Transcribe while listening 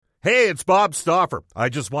Hey, it's Bob Stauffer. I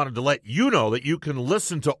just wanted to let you know that you can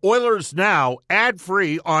listen to Oilers Now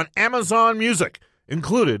ad-free on Amazon Music,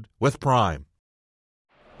 included with Prime.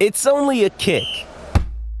 It's only a kick,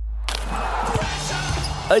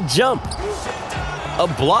 a jump,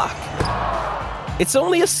 a block. It's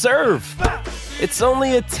only a serve. It's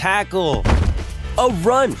only a tackle, a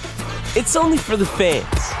run. It's only for the fans.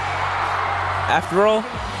 After all,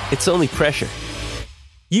 it's only pressure.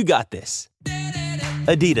 You got this.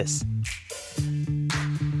 Adidas.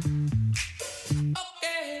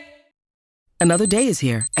 Another day is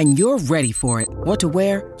here, and you're ready for it. What to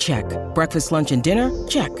wear? Check. Breakfast, lunch, and dinner?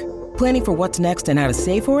 Check. Planning for what's next and how to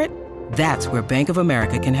save for it? That's where Bank of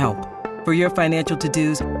America can help. For your financial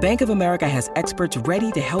to-dos, Bank of America has experts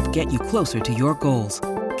ready to help get you closer to your goals.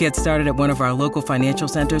 Get started at one of our local financial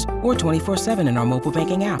centers or 24/7 in our mobile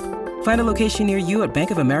banking app. Find a location near you at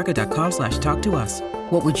bankofamerica.com/talktous.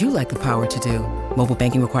 What would you like the power to do? Mobile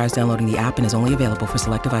banking requires downloading the app and is only available for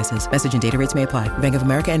select devices. Message and data rates may apply. Bank of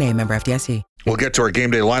America N.A., member FDIC. We'll get to our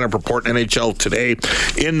game day lineup report NHL today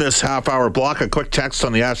in this half-hour block. A quick text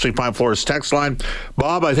on the Ashley Fine Floors text line.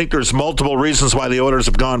 Bob, I think there's multiple reasons why the Oilers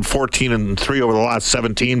have gone 14-3 over the last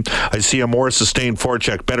 17. I see a more sustained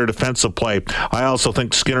forecheck, better defensive play. I also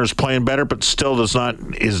think Skinner's playing better, but still is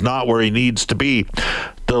not where he needs to be.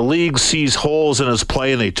 The league sees holes in his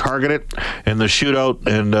play, and they target it in the shootout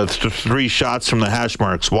and 3 shots from the hash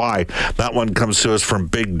marks. Why? That one comes to us from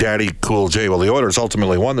Big Daddy Cool J. Well, the Oilers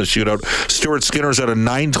ultimately won the shootout. Stuart Skinner's at a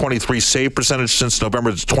 .923 save percentage since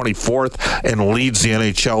November 24th and leads the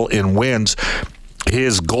NHL in wins.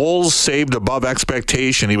 His goals saved above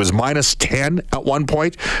expectation. He was -10 at one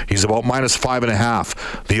point. He's about -5.5.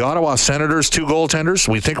 The Ottawa Senators, 2 goaltenders.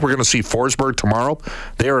 We think we're going to see Forsberg tomorrow.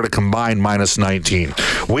 They are at a combined -19.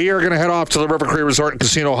 We are going to head off to the River Cree Resort and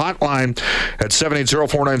Casino hotline at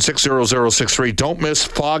 780-496-0063. Don't miss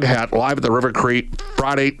Foghat live at the River Cree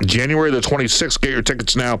Friday, January the 26th. Get your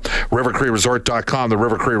tickets now. rivercreeresort.com. The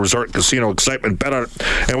River Cree Resort and Casino. Excitement. Bet on it.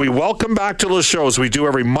 And we welcome back to the shows we do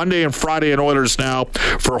every Monday and Friday in Oilers Now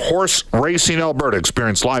for Horse Racing Alberta.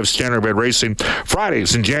 Experience live standard bred racing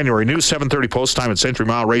Fridays in January. New 7:30 post time at Century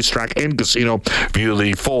Mile Racetrack and Casino. View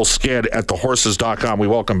the full skid at thehorses.com. We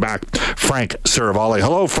welcome back Frank Seravalli.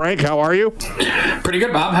 Hello, Frank. How are you? Pretty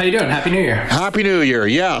good, Bob. How you doing? Happy New Year. Happy New Year.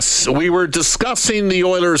 Yes. We were discussing the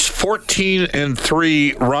Oilers'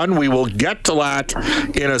 14-3 run. We will get to that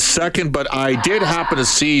in a second, but I did happen to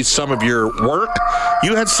see some of your work.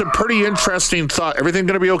 You had some pretty interesting thought. Everything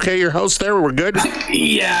going to be okay at your house there? We're good?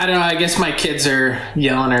 Yeah, I don't know. I guess my kids are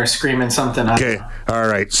yelling or screaming something. Okay, all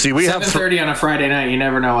right. See, we have 7:30 on a Friday night. You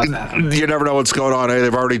never know what's happening. You never know what's going on.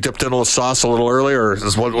 They've already dipped in the sauce a little earlier.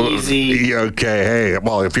 Easy. Okay. Hey,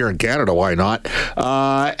 well, if you're in Canada, why not?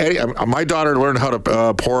 My daughter learned how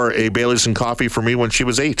to pour a Baileys in coffee for me when she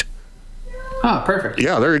was 8. Oh, perfect.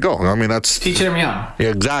 Yeah, there you go. I mean, that's teaching them young. Yeah,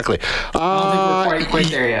 exactly. I don't think we're quite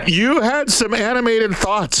there yet. You had some animated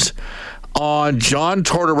thoughts on John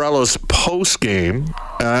Tortorella's post-game,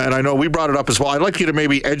 and I know we brought it up as well. I'd like you to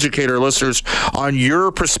maybe educate our listeners on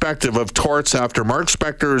your perspective of Torts after Mark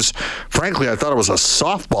Spector's, frankly, I thought it was a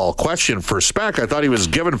softball question for Spec. I thought he was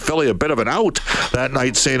giving Philly a bit of an out that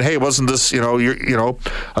night, saying, hey, wasn't this, I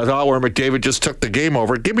thought where McDavid just took the game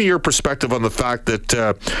over. Give me your perspective on the fact that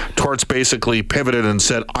Torts basically pivoted and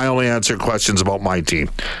said, I only answer questions about my team.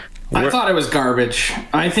 I thought it was garbage.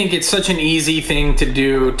 I think it's such an easy thing to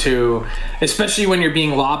do, especially when you're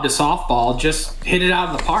being lobbed a softball, just hit it out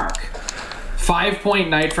of the park. 5-point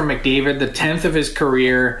night from McDavid, the 10th of his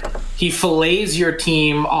career. He fillets your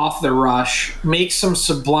team off the rush, makes some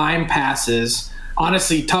sublime passes.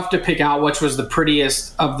 Honestly, tough to pick out which was the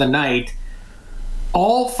prettiest of the night.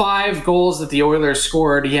 All 5 goals that the Oilers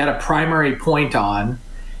scored, he had a primary point on.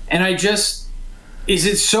 And is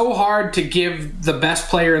it so hard to give the best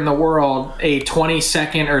player in the world a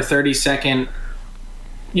 20-second or 30-second,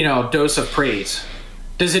 dose of praise?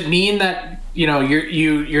 Does it mean that,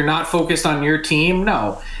 you're not focused on your team?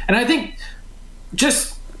 No. And I think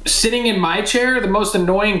just sitting in my chair, the most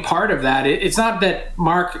annoying part of that, it's not that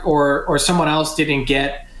Mark or someone else didn't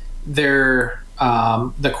get their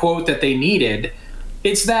the quote that they needed.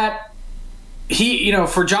 It's that he,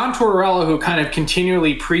 for John Tortorella, who kind of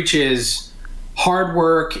continually preaches hard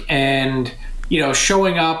work and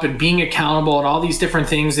showing up and being accountable and all these different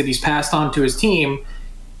things that he's passed on to his team,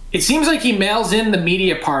 it seems like he mails in the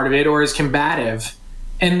media part of it or is combative,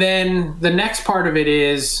 and then the next part of it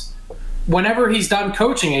is whenever he's done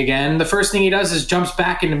coaching again, the first thing he does is jumps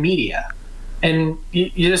back into media. And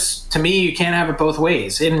to me, you can't have it both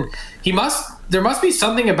ways. And there must be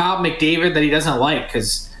something about McDavid that he doesn't like,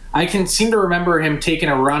 because I can seem to remember him taking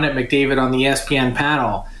a run at McDavid on the ESPN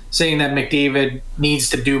panel saying that McDavid needs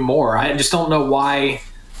to do more. I just don't know why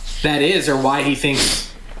that is or why he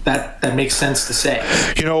thinks that makes sense to say.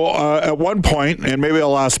 At one point, and maybe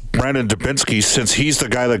I'll ask Brandon Dubinsky, since he's the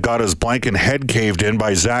guy that got his blanket head caved in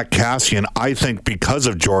by Zach Kassian, I think because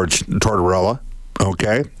of George Tortorella.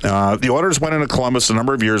 Okay. The Oilers went into Columbus a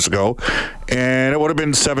number of years ago, and it would have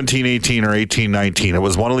been 17-18 or 18-19. It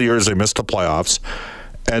was one of the years they missed the playoffs,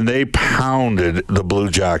 and they pounded the Blue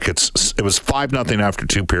Jackets. It was 5-0 after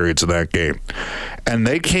 2 periods of that game. And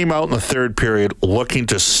they came out in the third period looking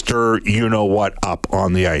to stir you-know-what up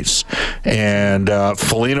on the ice. And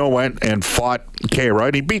Foligno went and fought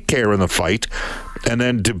Kehra. He beat Kehra in the fight. And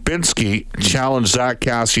then Dubinsky challenged Zach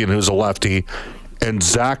Kassian, who's a lefty, and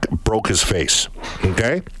Zach broke his face.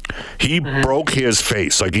 Okay? He broke his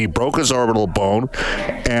face. Like, he broke his orbital bone.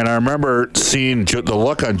 And I remember seeing the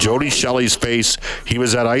look on Jody Shelley's face. He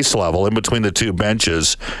was at ice level in between the two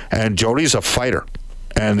benches. And Jody's a fighter.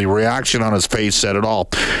 And the reaction on his face said it all.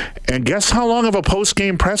 And guess how long of a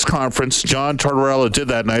post-game press conference John Tortorella did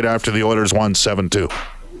that night after the Oilers won 7-2?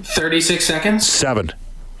 36 seconds? 7.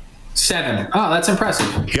 7. Oh, that's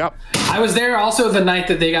impressive. Yep. I was there also the night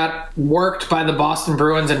that they got worked by the Boston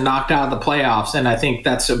Bruins and knocked out of the playoffs, and I think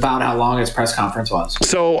that's about how long his press conference was.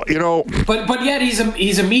 So, But yet he's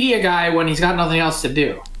a media guy when he's got nothing else to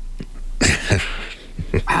do.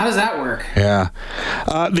 How does that work? Yeah.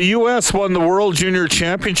 The U.S. won the World Junior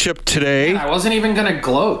Championship today. I wasn't even going to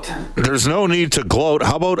gloat. There's no need to gloat.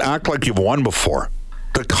 How about act like you've won before?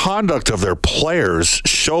 The conduct of their players,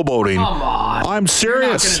 showboating. Come on. I'm serious. You're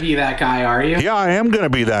not going to be that guy, are you? Yeah, I am going to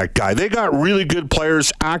be that guy. They got really good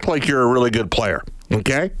players. Act like you're a really good player.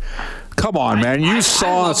 Okay? Come on, man. You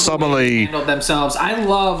saw some of the handled themselves. I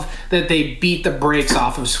love that they beat the brakes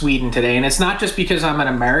off of Sweden today. And it's not just because I'm an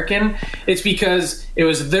American. It's because it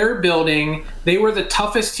was their building. They were the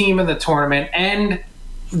toughest team in the tournament and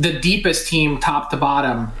the deepest team top to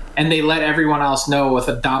bottom. And they let everyone else know with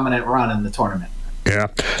a dominant run in the tournament. Yeah,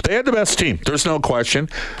 they had the best team. There's no question.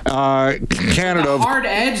 Canada, the hard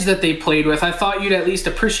edge that they played with, I thought you'd at least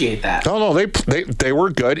appreciate that. No, they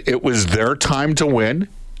were good. It was their time to win.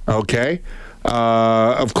 Okay,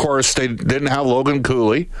 of course they didn't have Logan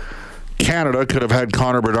Cooley. Canada could have had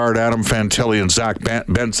Connor Bedard, Adam Fantilli, and Zach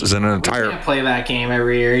Benson in an entire. You can't play that game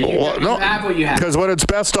every year. You have what you have. Because when it's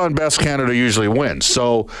best on best, Canada usually wins.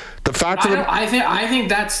 So the fact that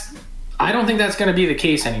I don't think that's going to be the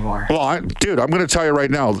case anymore. Well, I'm going to tell you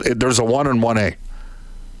right now, there's a 1 and 1A.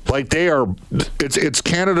 Like it's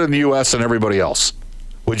Canada and the U.S. and everybody else.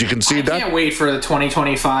 Would you concede that? I can't wait for the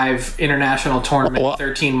 2025 international tournament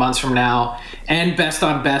 13 months from now and best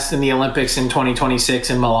on best in the Olympics in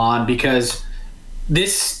 2026 in Milan because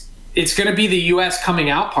it's going to be the U.S.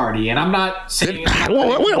 coming out party, and I'm not saying.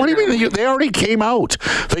 What do you mean? They already came out.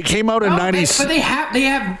 They came out in 90s. But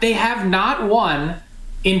they have not won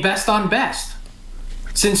in best on best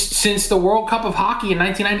since the World Cup of Hockey in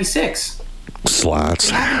 1996. Slats.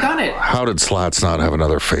 They haven't done it. How did Slats not have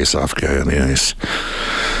another face-off guy on the ice?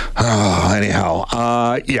 Oh, anyhow,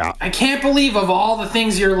 yeah. I can't believe of all the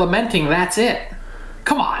things you're lamenting, that's it.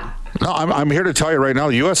 Come on. No, I'm here to tell you right now,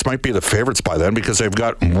 the U.S. might be the favorites by then because they've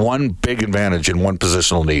got one big advantage in one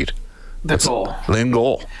positional need. Goal. In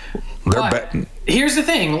goal. They're betting. Here's the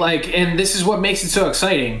thing, and this is what makes it so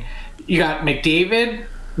exciting. You got McDavid,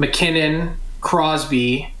 McKinnon,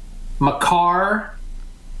 Crosby, Makar.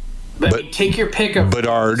 Take your pick of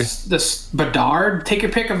Bedard. Bedard. Take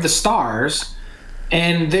your pick of the stars,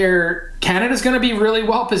 and Canada's going to be really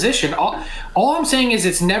well positioned. All I'm saying is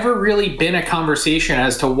it's never really been a conversation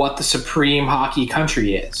as to what the supreme hockey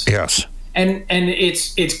country is. Yes. And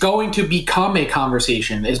it's going to become a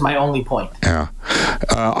conversation is my only point. Yeah.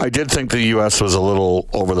 I did think the U.S. was a little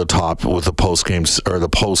over the top with the post-games or the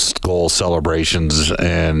post-goal celebrations.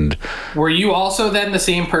 And were you also then the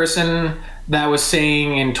same person that was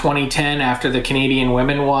saying in 2010 after the Canadian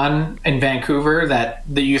women won in Vancouver that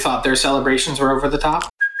you thought their celebrations were over the top?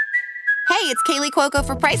 Hey, it's Kaylee Cuoco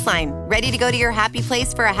for Priceline. Ready to go to your happy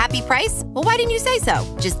place for a happy price? Well, why didn't you say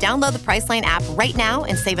so? Just download the Priceline app right now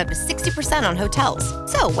and save up to 60% on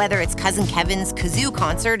hotels. So whether it's Cousin Kevin's Kazoo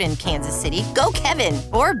Concert in Kansas City, go Kevin,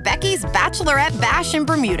 or Becky's Bachelorette Bash in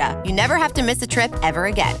Bermuda, you never have to miss a trip ever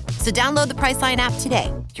again. So download the Priceline app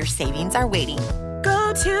today. Your savings are waiting.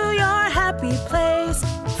 Go to your happy place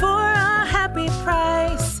for a happy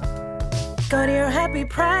price. Go to your happy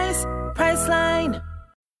price, Priceline.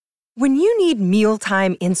 When you need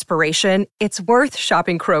mealtime inspiration, it's worth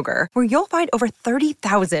shopping Kroger, where you'll find over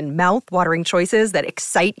 30,000 mouth-watering choices that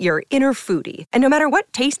excite your inner foodie. And no matter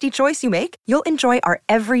what tasty choice you make, you'll enjoy our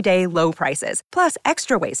everyday low prices, plus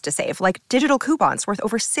extra ways to save, like digital coupons worth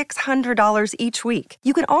over $600 each week.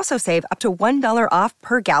 You can also save up to $1 off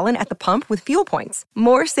per gallon at the pump with fuel points.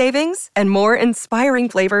 More savings and more inspiring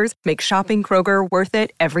flavors make shopping Kroger worth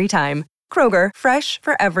it every time. Kroger, fresh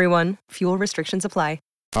for everyone. Fuel restrictions apply.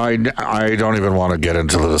 I don't even want to get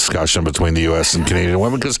into the discussion between the U.S. and Canadian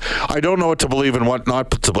women because I don't know what to believe and what not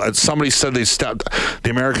to believe. Somebody said the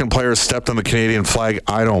American players stepped on the Canadian flag.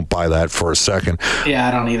 I don't buy that for a second. Yeah,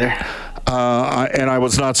 I don't either. And I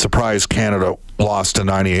was not surprised Canada lost to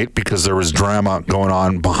 98 because there was drama going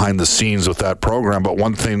on behind the scenes with that program. But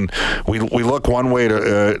one thing, we look one way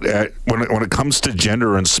to when it comes to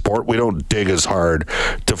gender in sport, we don't dig as hard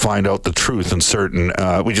to find out the truth in certain.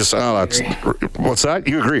 We just what's that?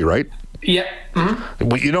 You agree, right? Yeah. Mm-hmm.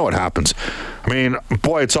 Well, you know what happens. I mean,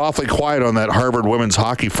 boy, it's awfully quiet on that Harvard women's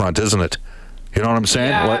hockey front, isn't it? You know what I'm saying?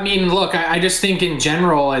 Yeah. I mean, look, I just think in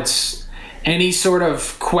general, it's any sort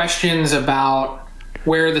of questions about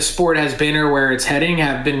where the sport has been or where it's heading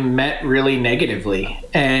have been met really negatively.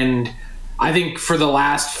 And I think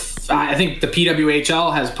I think the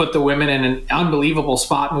PWHL has put the women in an unbelievable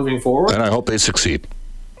spot moving forward. And I hope they succeed.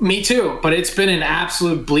 Me too. But it's been an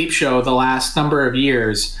absolute bleep show the last number of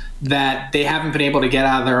years that they haven't been able to get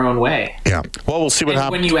out of their own way. Yeah. Well, we'll see what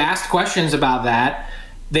happens. When you asked questions about that,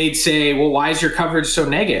 they'd say, well, why is your coverage so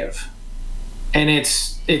negative? And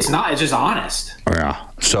it's not. It's just honest. Yeah.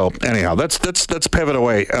 So anyhow, let's pivot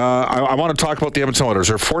away. I want to talk about the Edmonton Oilers.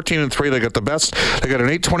 They're 14-3. They got the best. They got an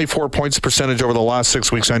 824 points percentage over the last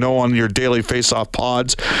 6 weeks. I know on your daily face-off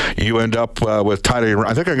pods, you end up with Tyler.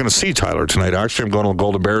 I think I'm going to see Tyler tonight. Actually, I'm going to the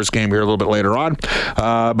Golden Bears game here a little bit later on.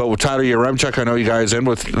 But with Tyler Yaremchuk, I know you guys in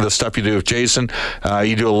with the stuff you do with Jason.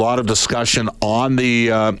 You do a lot of discussion on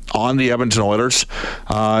the Edmonton Oilers.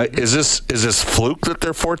 Is this fluke that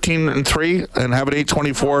they're 14-3 and have an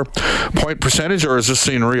 824 point percentage, or is this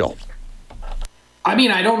scene real? I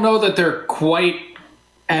mean, I don't know that they're quite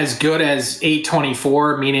as good as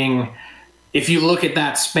 824, meaning if you look at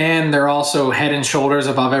that span, they're also head and shoulders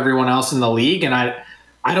above everyone else in the league. And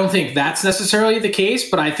I don't think that's necessarily the case,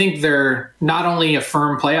 but I think they're not only a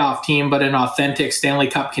firm playoff team, but an authentic Stanley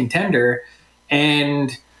Cup contender.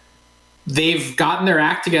 And they've gotten their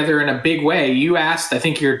act together in a big way. You asked, I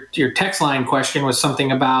think your text line question was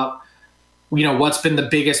something about, what's been the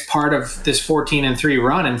biggest part of this 14-3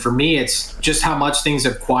 run? And for me, it's just how much things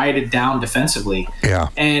have quieted down defensively. Yeah.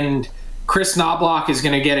 And Chris Knobloch is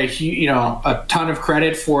going to get a ton of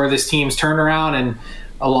credit for this team's turnaround. And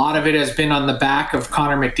a lot of it has been on the back of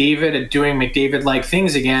Connor McDavid and doing McDavid-like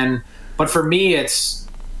things again. But for me, it's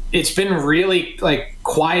been really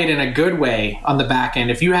quiet in a good way on the back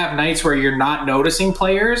end. If you have nights where you're not noticing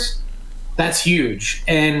players, that's huge.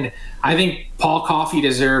 And I think Paul Coffey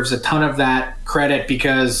deserves a ton of that credit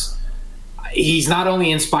because he's not only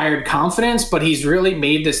inspired confidence, but he's really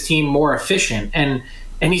made this team more efficient. And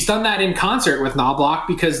he's done that in concert with Knobloch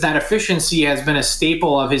because that efficiency has been a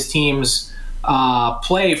staple of his team's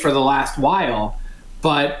play for the last while.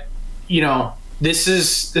 But, this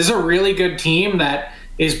is a really good team that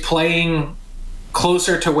is playing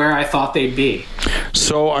closer to where I thought they'd be.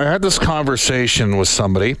 So I had this conversation with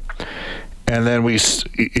somebody. And then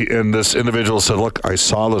this individual said, look, I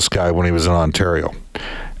saw this guy when he was in Ontario.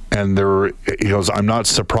 And he goes, I'm not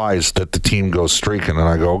surprised that the team goes streaking.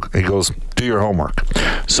 And he goes, do your homework.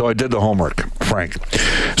 So I did the homework, Frank.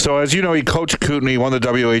 So as you know, he coached Kootenay, won the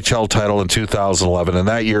WHL title in 2011. And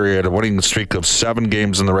that year he had a winning streak of 7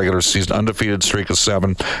 games in the regular season, undefeated streak of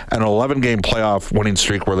 7, and an 11-game playoff winning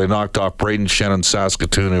streak where they knocked off Braden Shannon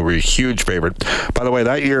Saskatoon, who were a huge favorite. By the way,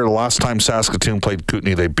 that year, the last time Saskatoon played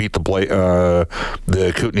Kootenay, they beat the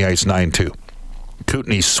Kootenay Ice 9-2.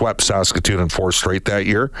 Kootenay swept Saskatoon in 4 straight that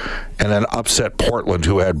year and then upset Portland,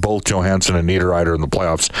 who had both Johansson and Niederreiter in the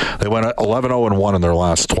playoffs. They went 11-0-1 in their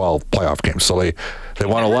last 12 playoff games. So they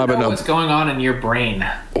won 11. What's going on in your brain?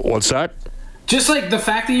 What's that? Just the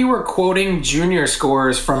fact that you were quoting junior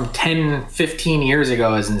scores from 10, 15 years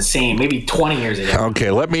ago is insane. Maybe 20 years ago. Okay,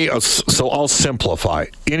 so I'll simplify.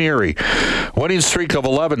 In Erie, winning streak of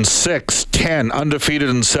 11-6, 10, undefeated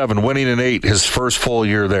in 7, winning in 8, his first full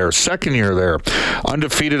year there. Second year there,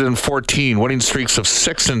 undefeated in 14, winning streaks of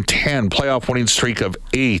 6 and 10, playoff winning streak of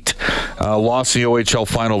 8. Lost the OHL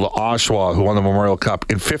final to Oshawa, who won the Memorial Cup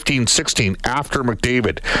in 15-16 after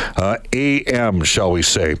McDavid. AM, shall we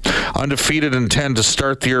say. Undefeated in 10 to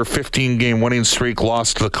start the year, 15-game winning streak,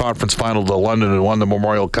 lost to the conference final to London and won the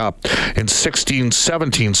Memorial Cup in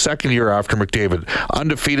 16-17, second year after McDavid.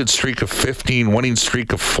 Undefeated streak of 15, winning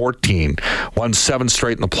streak of 14. Won 7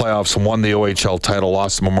 straight in the playoffs and won the OHL title,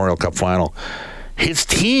 lost the Memorial Cup final. His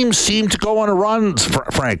team seemed to go on a run,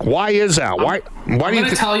 Frank. Why is that? Why I'm do you going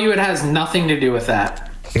to tell you it has nothing to do with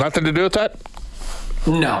that. Nothing to do with that?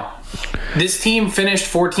 No. This team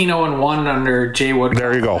finished 14-0-1 under Jay Woodcroft.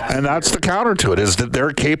 There you go. And that's the counter to it, is that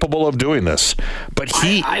they're capable of doing this. But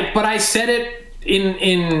I said it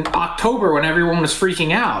in October when everyone was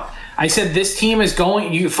freaking out. I said this team is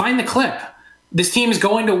going, you find the clip. This team is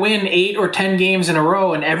going to win 8 or 10 games in a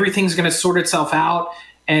row and everything's going to sort itself out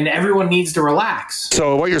and everyone needs to relax.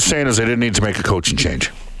 So what you're saying is they didn't need to make a coaching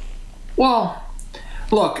change. Well,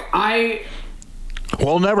 look,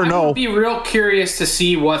 we'll never know. I would be real curious to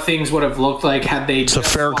see what things would have looked like had they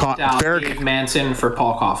swapped out Dave Manson for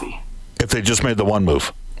Paul Coffey. If they just made the one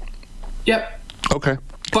move. Yep. Okay.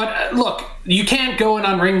 But look, you can't go and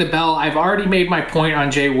unring the bell. I've already made my point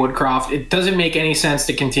on Jay Woodcroft. It doesn't make any sense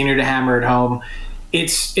to continue to hammer it home.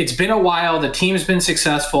 It's been a while. The team's been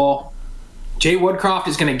successful. Jay Woodcroft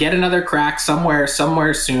is going to get another crack somewhere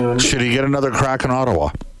soon. Should he get another crack in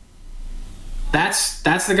Ottawa? That's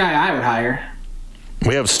the guy I would hire.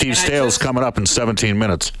 We have Steve Stales coming up in 17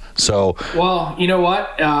 minutes. So, well, you know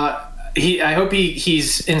what? I hope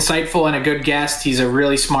he's insightful and a good guest. He's a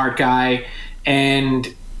really smart guy.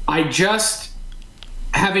 And I just,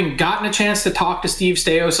 having gotten a chance to talk to Steve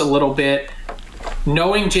Staios a little bit,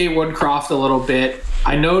 knowing Jay Woodcroft a little bit,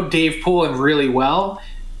 I know Dave Poulin really well.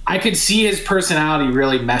 I could see his personality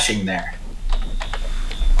really meshing there.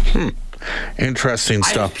 Interesting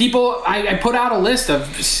stuff. I put out a list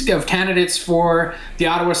of candidates for the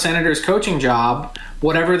Ottawa Senators coaching job,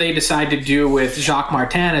 whatever they decide to do with Jacques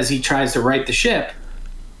Martin as he tries to right the ship.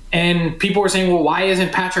 And people were saying, well, why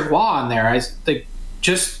isn't Patrick Waugh on there? I think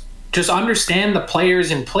just understand the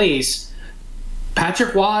players in place.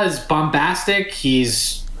 Patrick Waugh is bombastic.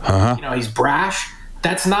 He's he's brash.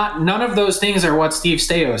 None of those things are what Steve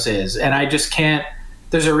Staios is. And I just can't.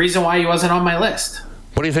 There's a reason why he wasn't on my list.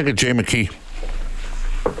 What do you think of Jay McKee?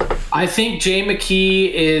 I think Jay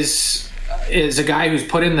McKee is a guy who's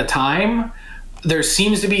put in the time. There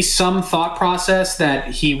seems to be some thought process that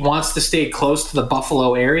he wants to stay close to the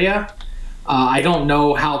Buffalo area. I don't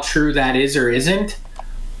know how true that is or isn't,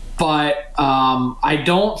 but I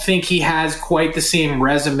don't think he has quite the same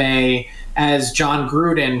resume as John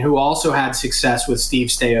Gruden, who also had success with Steve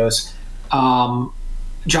Staios. John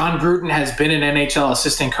Gruden has been an NHL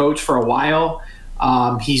assistant coach for a while.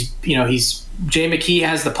 Jay McKee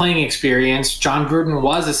has the playing experience. John Gruden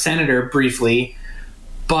was a senator briefly,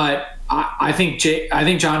 but I think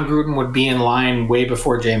John Gruden would be in line way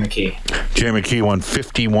before Jay McKee. Jay McKee won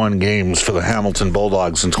 51 games for the Hamilton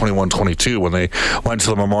Bulldogs in 21-22 when they went to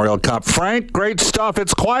the Memorial Cup. Frank, great stuff.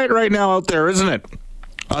 It's quiet right now out there, isn't it?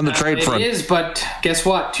 On the trade front. It is, but guess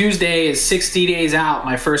what? Tuesday is 60 days out.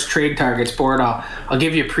 My first trade targets board. I'll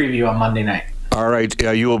give you a preview on Monday night. All right.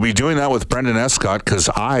 You will be doing that with Brendan Escott because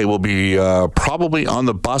I will be probably on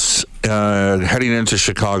the bus heading into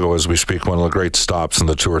Chicago as we speak, one of the great stops in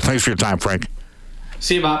the tour. Thanks for your time, Frank.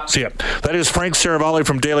 See you, Bob. See ya. That is Frank Seravalli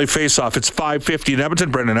from Daily Faceoff. It's 5:50 in Edmonton.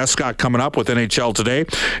 Brendan Escott coming up with NHL Today.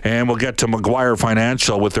 And we'll get to McGuire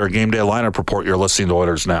Financial with their game day lineup report. You're listening to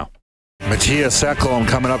Oilers Now. Matthias Ekholm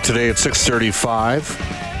coming up today at 6:35.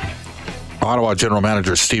 Ottawa General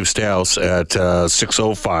Manager Steve Staios at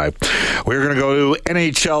 6:05. We're going to go to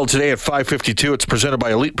NHL Today at 5:52. It's presented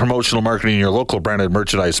by Elite Promotional Marketing, your local branded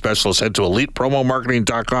merchandise specialist. Head to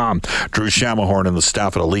ElitePromoMarketing.com. Drew Shamahorn and the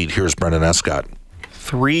staff at Elite. Here's Brendan Escott.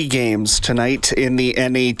 3 games tonight in the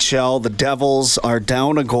NHL. The Devils are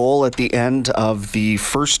down a goal at the end of the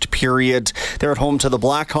first period. They're at home to the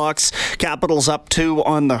Blackhawks. Capitals up 2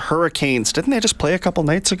 on the Hurricanes. Didn't they just play a couple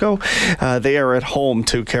nights ago? They are at home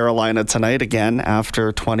to Carolina tonight again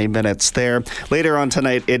after 20 minutes there. Later on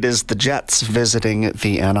tonight, it is the Jets visiting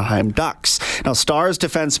the Anaheim Ducks. Now, Stars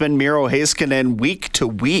defenseman Miro Heiskanen week to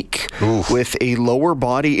week with a lower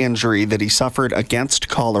body injury that he suffered against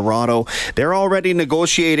Colorado. They're already negotiating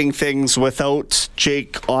negotiating things without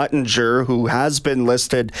Jake Ottinger, who has been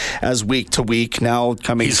listed as week to week, now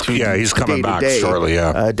coming he's coming back shortly.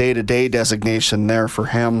 Day-to-day designation there for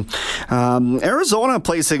him. Arizona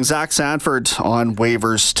placing Zach Sanford on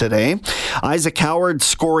waivers today. Isaac Howard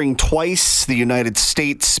scoring twice. The United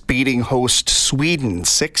States beating host Sweden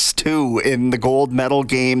 6-2 in the gold medal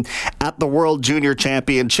game at the World Junior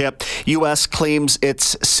Championship. U.S. claims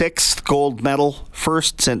its 6th gold medal,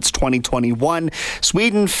 first since 2021.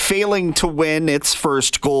 Sweden failing to win its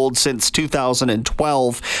first gold since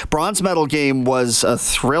 2012. Bronze medal game was a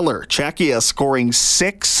thriller. Czechia scoring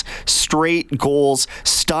 6 straight goals,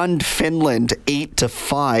 stunned Finland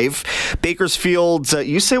 8-5. Bakersfield,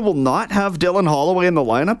 you say will not have Dylan Holloway in the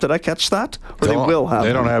lineup. Did I catch that? Or they will have?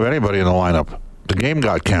 They don't have anybody in the lineup. The game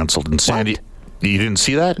got canceled in San Diego. You didn't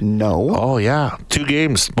see that? No. Oh, yeah. 2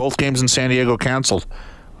 games. Both games in San Diego canceled.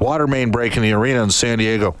 Water main break in the arena in San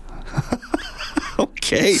Diego.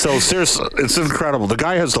 Okay. So seriously, it's incredible. The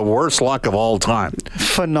guy has the worst luck of all time.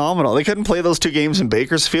 Phenomenal. They couldn't play those 2 games in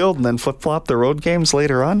Bakersfield and then flip-flop the road games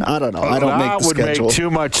later on? I don't know. I don't make the schedule. That would make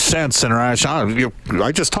too much sense in rationale.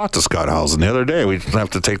 I just talked to Scott Housen the other day. We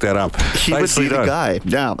have to take that up. He would be the guy.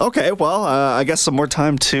 Yeah. Okay. Well, I guess some more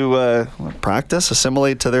time to practice,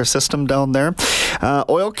 assimilate to their system down there.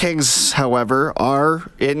 Oil Kings, however,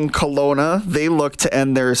 are in Kelowna. They look to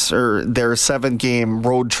end their 7-game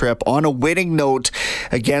road trip on a winning note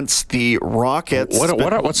against the Rockets.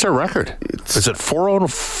 What's their record? Is it 4-1,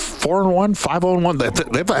 5-1?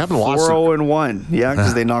 They haven't lost. 4-1. Yeah,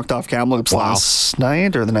 because they knocked off Kamloops last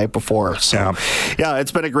night or the night before. So, yeah,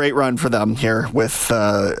 it's been a great run for them here with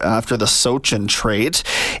after the Sochin trade.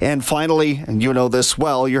 And finally, and you know this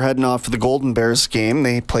well, you're heading off to the Golden Bears game.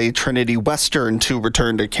 They play Trinity Western to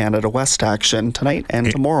return to Canada West action tonight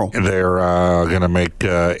and tomorrow. They're going to make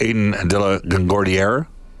Aiden de la Gongourdière,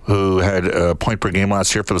 who had a point per game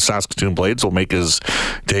last year for the Saskatoon Blades, will make his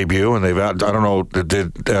debut. And they've had, I don't know,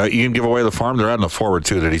 did Ian give away the farm? They're adding the forward,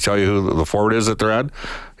 too. Did he tell you who the forward is that they're at?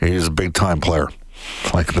 He's a big-time player.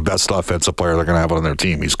 Like the best offensive player they're going to have on their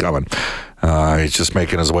team. He's coming. He's just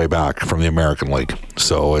making his way back from the American League.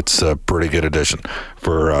 So it's a pretty good addition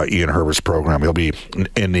for Ian Herbert's program. He'll be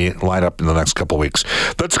in the lineup in the next couple of weeks.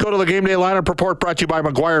 Let's go to the Game Day Lineup Report brought to you by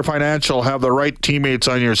Maguire Financial. Have the right teammates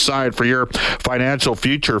on your side for your financial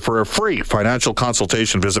future. For a free financial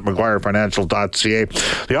consultation, visit maguirefinancial.ca.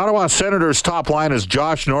 The Ottawa Senators' top line is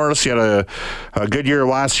Josh Norris. He had a good year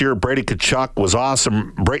last year. Brady Tkachuk was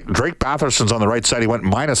awesome. Drake Batherson's on the right side. He went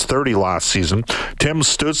minus 30 last season. Tim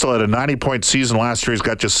Stützle had a 90-point season last year. He's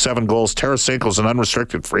got just 7 goals. Tarasenko's an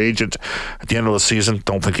unrestricted free agent at the end of the season.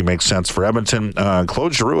 Don't think he makes sense for Edmonton.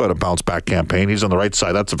 Claude Giroux had a bounce-back campaign. He's on the right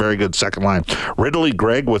side. That's a very good second line. Ridley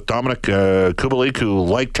Gregg with Dominic Kubalik, who,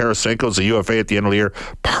 like Tarasenko, is a UFA at the end of the year.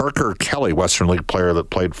 Parker Kelly, Western League player that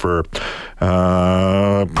played for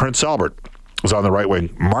Prince Albert, was on the right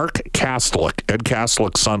wing. Mark Kastelik, Ed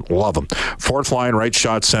Kastelik's son, love him. 4th line, right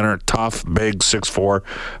shot center, tough, big,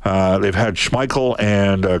 6'4". They've had Schmeichel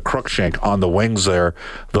and Cruikshank on the wings there,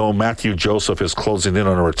 though Matthew Joseph is closing in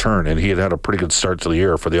on a return, and he had a pretty good start to the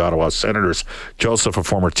year for the Ottawa Senators. Joseph, a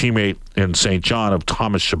former teammate in St. John of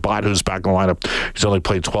Thomas Chabot, who's back in the lineup. He's only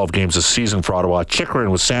played 12 games this season for Ottawa.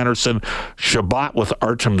 Chychrun with Sanderson, Chabot with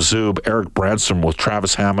Artem Zub, Eric Branson with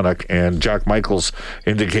Travis Hamonic, and Jack Michaels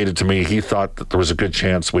indicated to me he thought that there was a good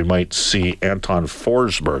chance we might see Anton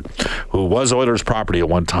Forsberg, who was Oilers' property at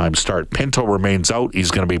one time, start. Pinto remains out.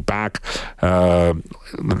 He's going to be back.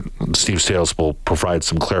 Steve Sales will provide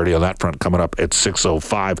some clarity on that front coming up at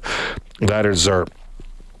 6:05. That is our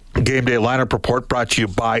Game Day Lineup Report brought to you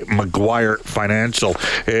by Maguire Financial.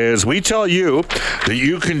 As we tell you that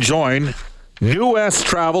you can join New West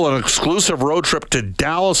Travel, an exclusive road trip to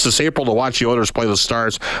Dallas this April to watch the Oilers play the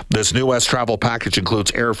Stars. This New West Travel package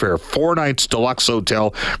includes airfare, 4 nights deluxe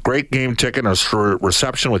hotel, great game ticket, and a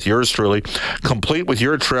reception with yours truly. Complete with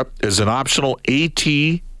your trip is an optional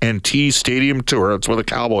AT&T Stadium tour. That's where the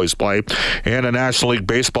Cowboys play, and a National League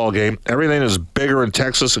baseball game. Everything is bigger in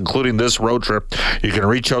Texas, including this road trip. You can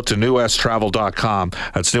reach out to newwesttravel.com.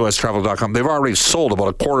 That's newwesttravel.com. They've already sold about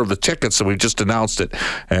a quarter of the tickets, and we just announced it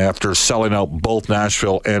after selling out both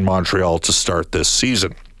Nashville and Montreal to start this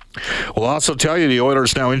season. We'll also tell you the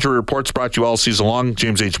Oilers Now injury reports brought to you all season long.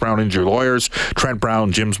 James H. Brown Injury Lawyers, Trent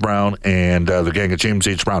Brown, James Brown, and the gang at James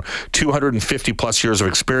H. Brown. 250-plus years of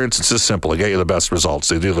experience. It's this simple. They get you the best results.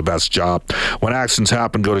 They do the best job. When accidents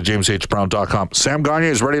happen, go to jameshbrown.com. Sam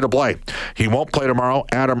Gagner is ready to play. He won't play tomorrow.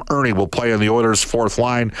 Adam Ernie will play in the Oilers' 4th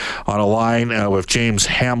line on a line with James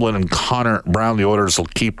Hamlin and Connor Brown. The Oilers will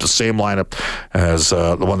keep the same lineup as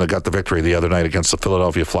the one that got the victory the other night against the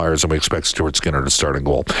Philadelphia Flyers, and we expect Stuart Skinner to start in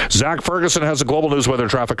goal. Zach Ferguson has a Global News Weather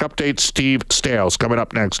Traffic Update. Steve Stales coming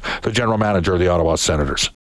up next, the general manager of the Ottawa Senators.